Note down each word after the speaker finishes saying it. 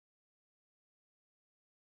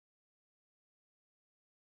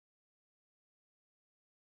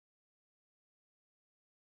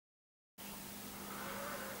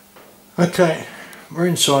Okay, we're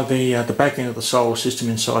inside the back end of the solar system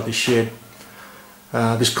inside this shed.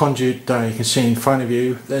 This conduit you can see in front of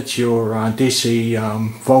you, that's your DC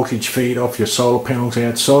voltage feed off your solar panels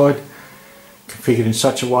outside, configured in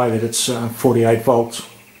such a way that it's 48 volts.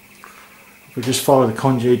 If we just follow the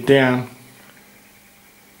conduit down,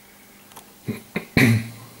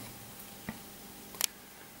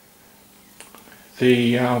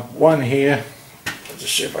 the one here, let's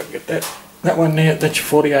just see if I can get that one there, that's your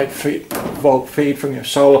 48 volt feed from your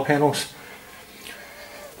solar panels.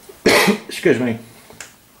 Excuse me.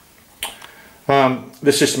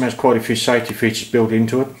 This system has quite a few safety features built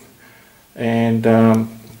into it, and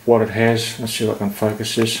what it has, let's see if I can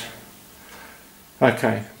focus this.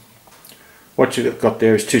 Okay, what you've got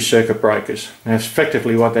there is 2 circuit breakers. Now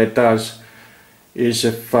effectively what that does is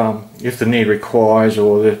if the need requires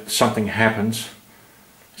or that something happens,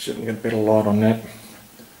 see if I can get a bit of light on that.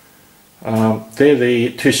 They're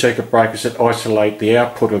the 2 circuit breakers that isolate the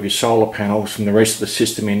output of your solar panels from the rest of the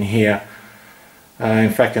system in here.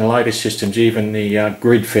 In fact, in later systems, even the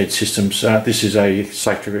grid fed systems, this is a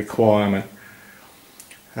safety requirement.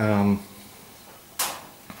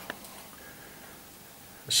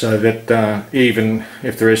 So that even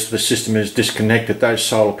if the rest of the system is disconnected, those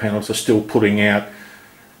solar panels are still putting out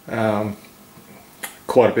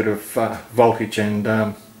quite a bit of voltage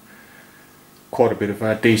and quite a bit of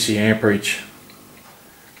DC amperage.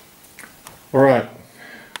 Alright,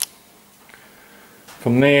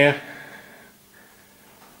 from there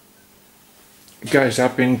it goes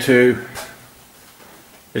up into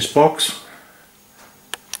this box,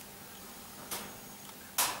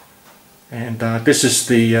 and this is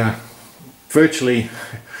the virtually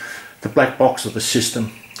the black box of the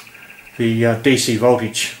system. The DC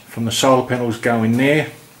voltage from the solar panels go in there.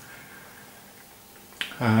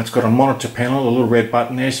 It's got a monitor panel, a little red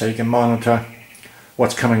button there, so you can monitor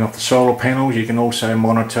what's coming off the solar panels. You can also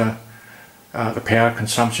monitor the power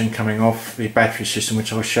consumption coming off the battery system,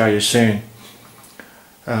 which I'll show you soon.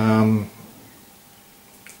 And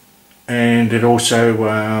it also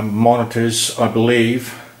monitors, I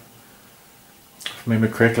believe, if I remember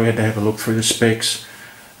correctly, I had to have a look through the specs,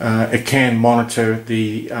 it can monitor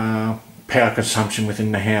the power consumption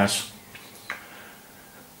within the house.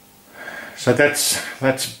 So that's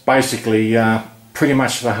basically pretty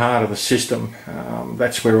much the heart of the system.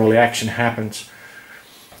 That's where all the action happens.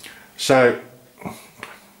 So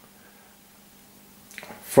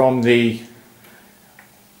from the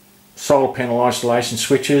solar panel isolation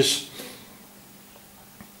switches,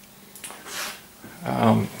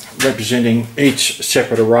 representing each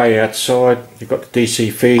separate array outside, you've got the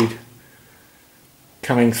DC feed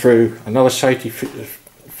coming through another safety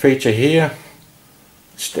feature here.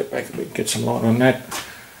 Step back a bit, get some light on that.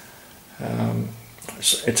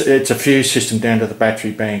 It's a fuse system down to the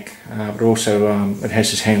battery bank, but also it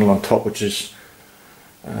has this handle on top, which is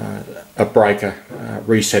a breaker,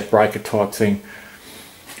 reset breaker type thing.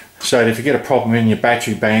 So if you get a problem in your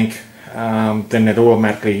battery bank, then it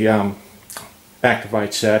automatically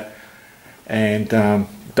activates that and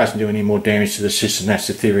doesn't do any more damage to the system. That's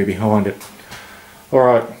the theory behind it.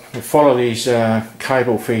 Alright, we'll follow these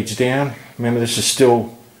cable feeds down. Remember, this is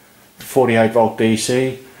still 48 volt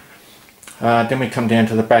DC. Then we come down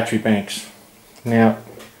to the battery banks. Now,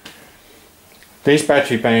 these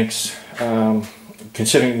battery banks,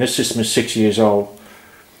 considering this system is 6 years old,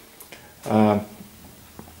 they're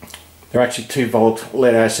actually 2 volt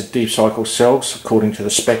lead acid deep cycle cells according to the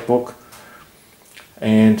spec book,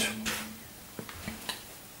 and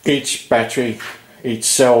each battery, each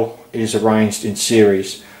cell is arranged in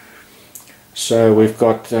series. So we've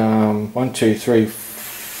got 1, 2, 3,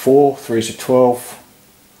 4, 3's are 12.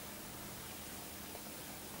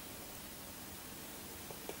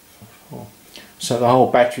 So the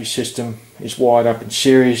whole battery system is wired up in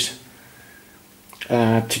series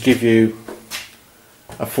to give you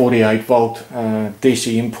a 48 volt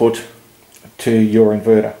DC input to your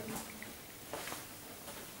inverter.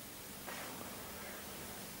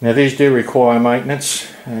 Now these do require maintenance,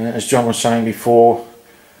 as John was saying before.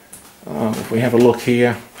 If we have a look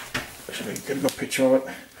here, so we get a good picture of it.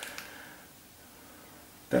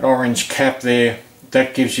 That orange cap there,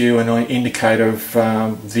 that gives you an indicator of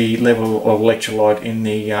the level of electrolyte in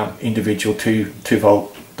the individual 2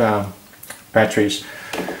 volt batteries.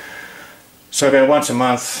 So about once a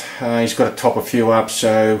month he's got to top a few up,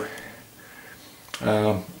 so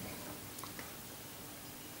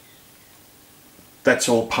that's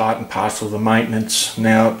all part and parcel of the maintenance.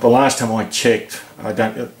 Now the last time I checked, I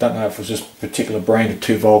don't know if it was this particular brand of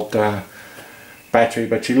 2 volt battery,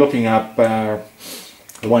 but you're looking up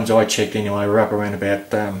The ones I checked anyway were up around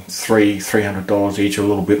about $300 each, or a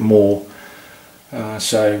little bit more.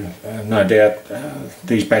 So no doubt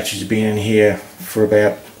these batteries have been in here for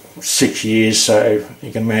about 6 years, so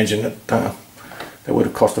you can imagine that that would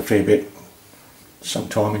have cost a fair bit some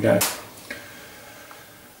time ago.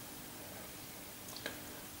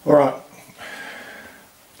 Alright,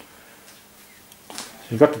 so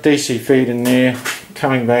you've got the DC feed in there,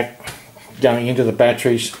 coming back, going into the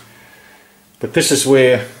batteries, but this is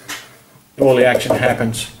where all the action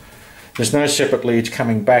happens. There's no separate leads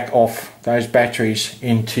coming back off those batteries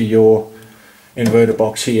into your inverter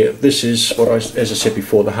box here. This is what as I said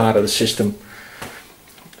before, the heart of the system.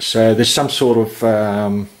 So there's some sort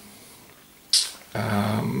of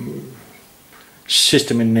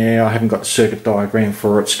system in there. I haven't got the circuit diagram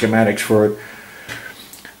for it, schematics for it.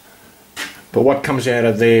 But what comes out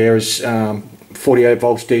of there is 48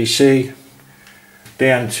 volts DC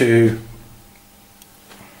down to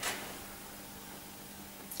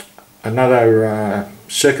another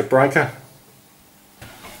circuit breaker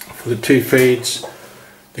for the two feeds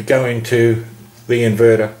that go into the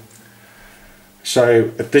inverter.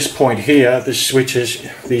 So at this point here, the switch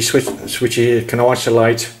here can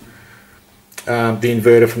isolate the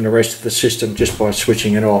inverter from the rest of the system just by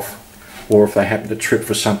switching it off, or if they happen to trip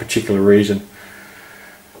for some particular reason.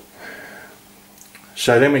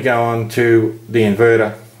 So then we go on to the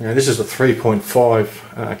inverter. Now this is a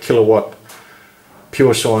 3.5 kilowatt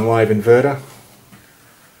pure sine wave inverter.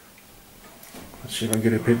 Let's see if I can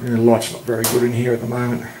get a bit. The light's not very good in here at the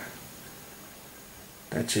moment.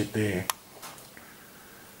 That's it there.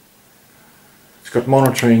 It's got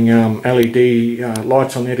monitoring LED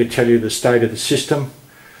lights on there to tell you the state of the system,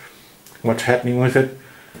 what's happening with it,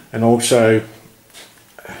 and also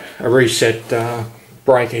a reset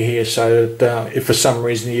breaker here, so that if for some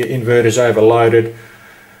reason the inverter's overloaded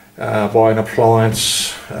by an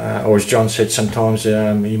appliance, or as John said, sometimes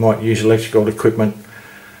you might use electrical equipment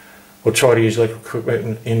or try to use electrical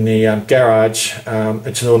equipment in the garage.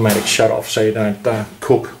 It's an automatic shut off, so you don't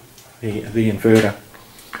cook the inverter.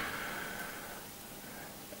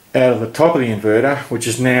 Out of the top of the inverter, which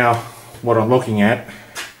is now what I'm looking at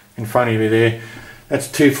in front of you there,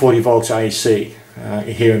 that's 240 volts AC.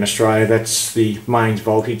 Here in Australia, that's the mains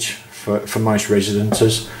voltage for most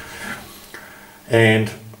residences,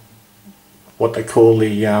 and what they call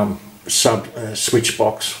the sub switch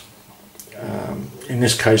box. In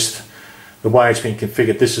this case, the way it's been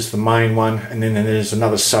configured, this is the main one, and then there's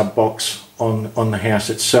another sub box on the house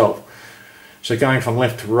itself. So going from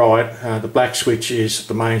left to right, the black switch is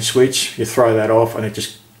the main switch. You throw that off and it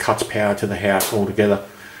just cuts power to the house altogether.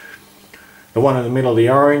 The one in the middle, the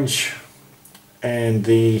orange, and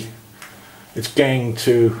it's ganged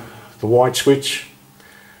to the white switch.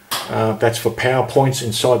 That's for power points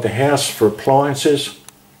inside the house for appliances.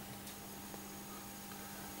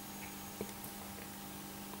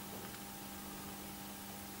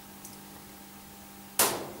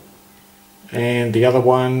 And the other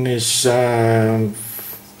one is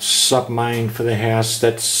sub-main for the house.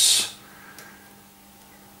 That's,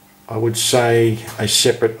 I would say, a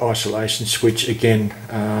separate isolation switch again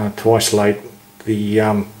to isolate the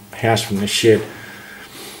house from the shed.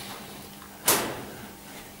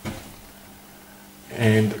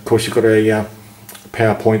 And of course you've got a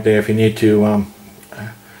power point there if you need to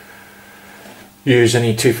use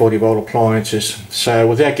any 240 volt appliances. So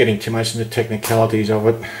without getting too much into the technicalities of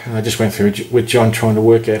it, I just went through with John trying to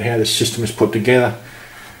work out how the system is put together.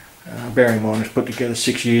 Bearing in mind it was put together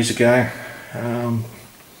 6 years ago.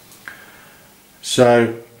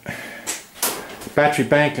 So battery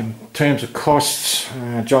bank, in terms of costs,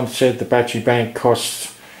 John said the battery bank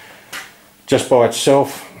costs just by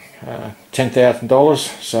itself $10,000.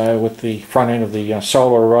 So with the front end of the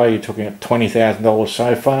solar array, you're talking about $20,000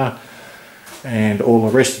 so far, and all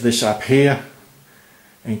the rest of this up here,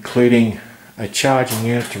 including a charging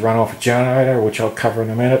unit to run off a generator, which I'll cover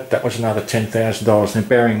in a minute, that was another $10,000. Now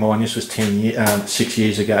bearing in mind this was 6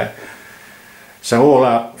 years ago. So all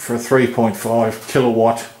up for a 3.5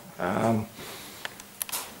 kilowatt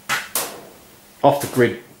off the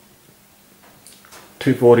grid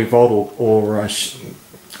 240 volt or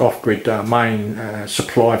off grid main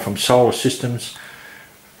supply from solar systems.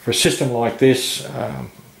 For a system like this,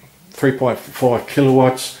 3.5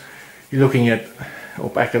 kilowatts, you're looking at, or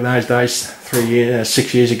back in those days,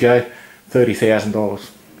 6 years ago, $30,000.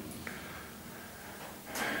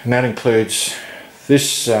 And that includes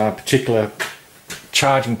this particular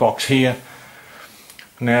charging box here.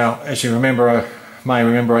 Now, as you remember, may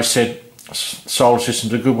remember, I said solar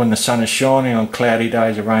systems are good when the sun is shining. On cloudy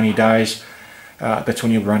days or rainy days, that's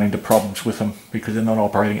when you run into problems with them because they're not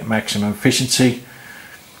operating at maximum efficiency.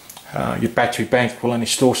 Your battery bank will only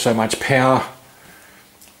store so much power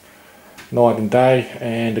night and day,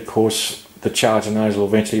 and of course the charger nodes will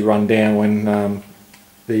eventually run down when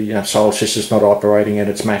the solar system is not operating at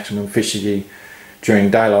its maximum efficiency during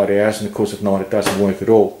daylight hours, and of course at night it doesn't work at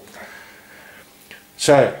all.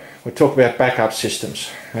 So we'll talk about backup systems.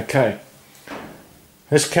 Okay,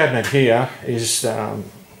 this cabinet here is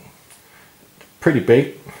pretty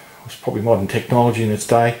big. It's probably modern technology in its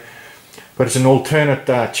day, but it's an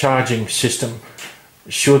alternate charging system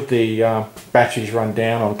should the batteries run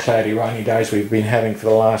down on cloudy, rainy days we've been having for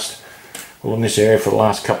the last, well, in this area for the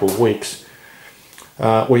last couple of weeks,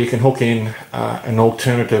 where you can hook in an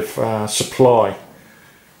alternative supply.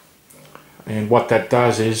 And what that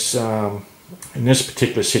does is, in this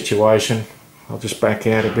particular situation, I'll just back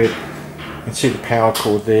out a bit. You can see the power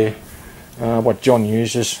cord there. What John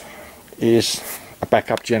uses is a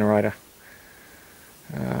backup generator.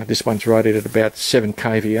 This one's rated at about 7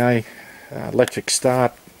 kVA, electric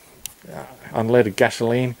start, unleaded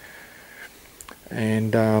gasoline,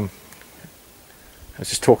 and I was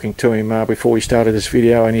just talking to him before we started this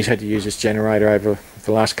video, and he's had to use this generator over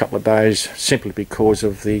the last couple of days simply because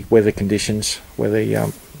of the weather conditions where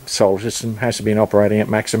the solar system hasn't been operating at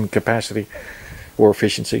maximum capacity or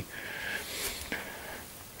efficiency.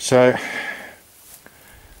 So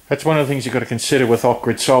that's one of the things you've got to consider with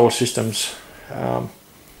off-grid solar systems.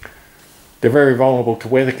 They're very vulnerable to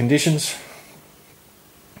weather conditions,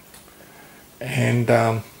 and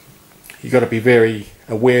you've got to be very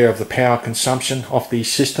aware of the power consumption of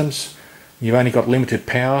these systems. You've only got limited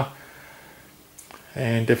power,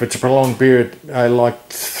 and if it's a prolonged period like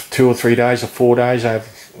 2 or 3 days or 4 days,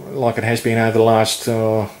 like it has been over the last,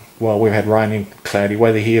 well, we've had rain and cloudy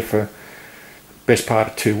weather here for the best part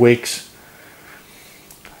of 2 weeks,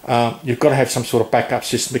 you've got to have some sort of backup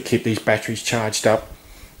system to keep these batteries charged up.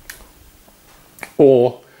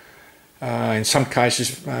 Or in some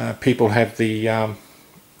cases people have the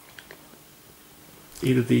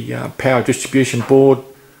either the power distribution board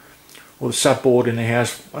or the sub board in the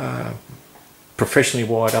house professionally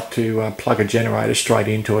wired up to plug a generator straight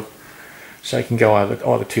into it, so you can go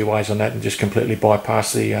either 2 ways on that and just completely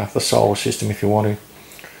bypass the solar system if you want to.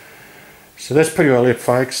 So that's pretty well it,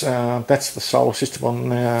 folks. That's the solar system on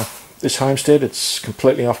this homestead. It's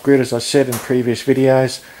completely off grid, as I said in previous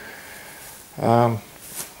videos.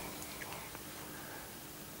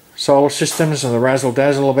 Solar systems and the razzle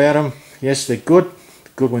dazzle about them, yes, they're good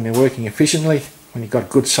when they're working efficiently, when you've got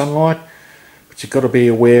good sunlight, but you've got to be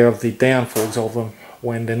aware of the downfalls of them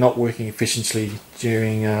when they're not working efficiently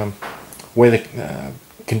during weather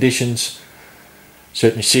conditions.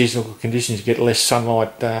 Certainly seasonal conditions, you get less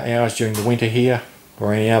sunlight hours during the winter here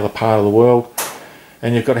or any other part of the world,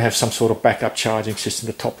 and you've got to have some sort of backup charging system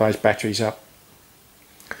to top those batteries up.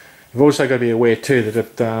 You've also got to be aware too that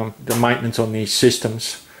if the maintenance on these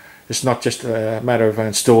systems, it's not just a matter of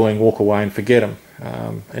installing, walk away and forget them.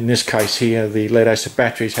 In this case here, the lead acid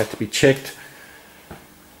batteries have to be checked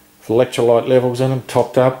for electrolyte levels in them,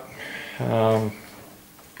 topped up,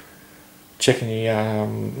 checking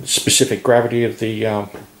the specific gravity of the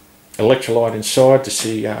electrolyte inside to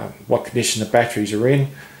see what condition the batteries are in.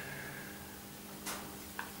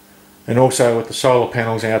 And also with the solar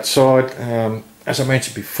panels outside, as I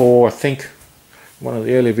mentioned before, I think one of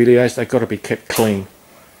the earlier videos, they've got to be kept clean.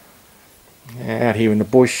 Out here in the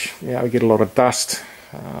bush, we get a lot of dust.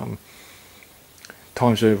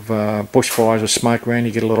 Times of bushfires or smoke around,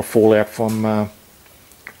 you get a lot of fallout from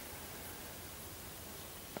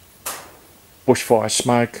bushfire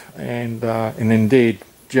smoke, and indeed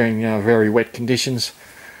during very wet conditions,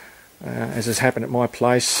 as has happened at my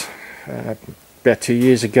place about 2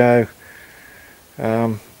 years ago.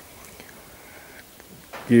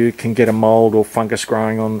 You can get a mould or fungus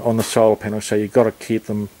growing on the solar panel, so you've got to keep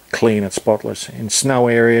them clean and spotless. In snow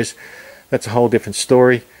areas, that's a whole different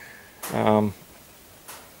story.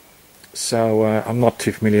 So I'm not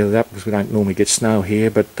too familiar with that because we don't normally get snow here,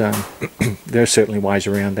 but there are certainly ways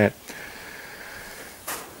around that.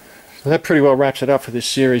 So that pretty well wraps it up for this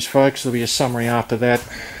series, folks. There'll be a summary after that.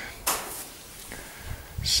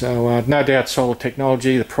 So no doubt solar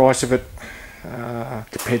technology, the price of it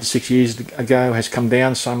compared to 6 years ago has come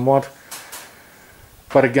down somewhat,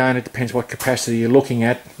 but again it depends what capacity you're looking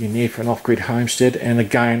at you need for an off-grid homestead, and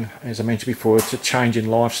again, as I mentioned before, it's a change in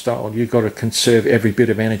lifestyle. You've got to conserve every bit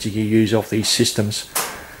of energy you use off these systems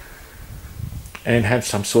and have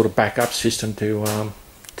some sort of backup system to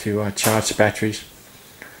charge the batteries,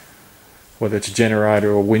 whether it's a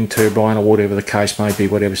generator or wind turbine or whatever the case may be,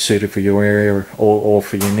 whatever's suited for your area or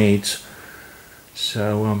for your needs.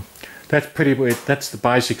 So that's that's the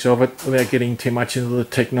basics of it without getting too much into the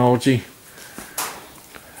technology.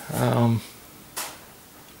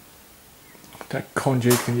 That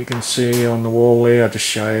conduit you can see on the wall there, I'll just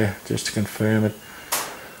show you just to confirm it.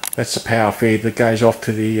 That's the power feed that goes off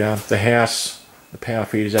to the house. The power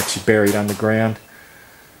feed is actually buried underground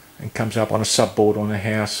and comes up on a subboard on the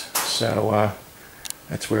house, so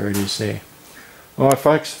that's where it is there. Alright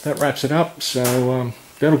folks, that wraps it up. So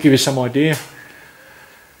that'll give you some idea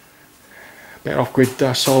about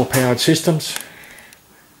off-grid solar powered systems.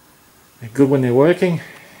 They're good when they're working.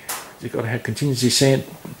 You've got to have contingency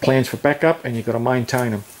plans for backup, and you've got to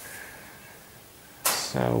maintain them.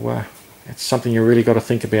 So it's something you really got to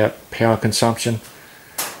think about: power consumption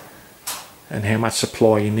and how much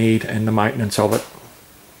supply you need and the maintenance of it.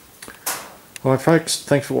 Alright folks,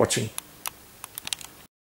 thanks for watching.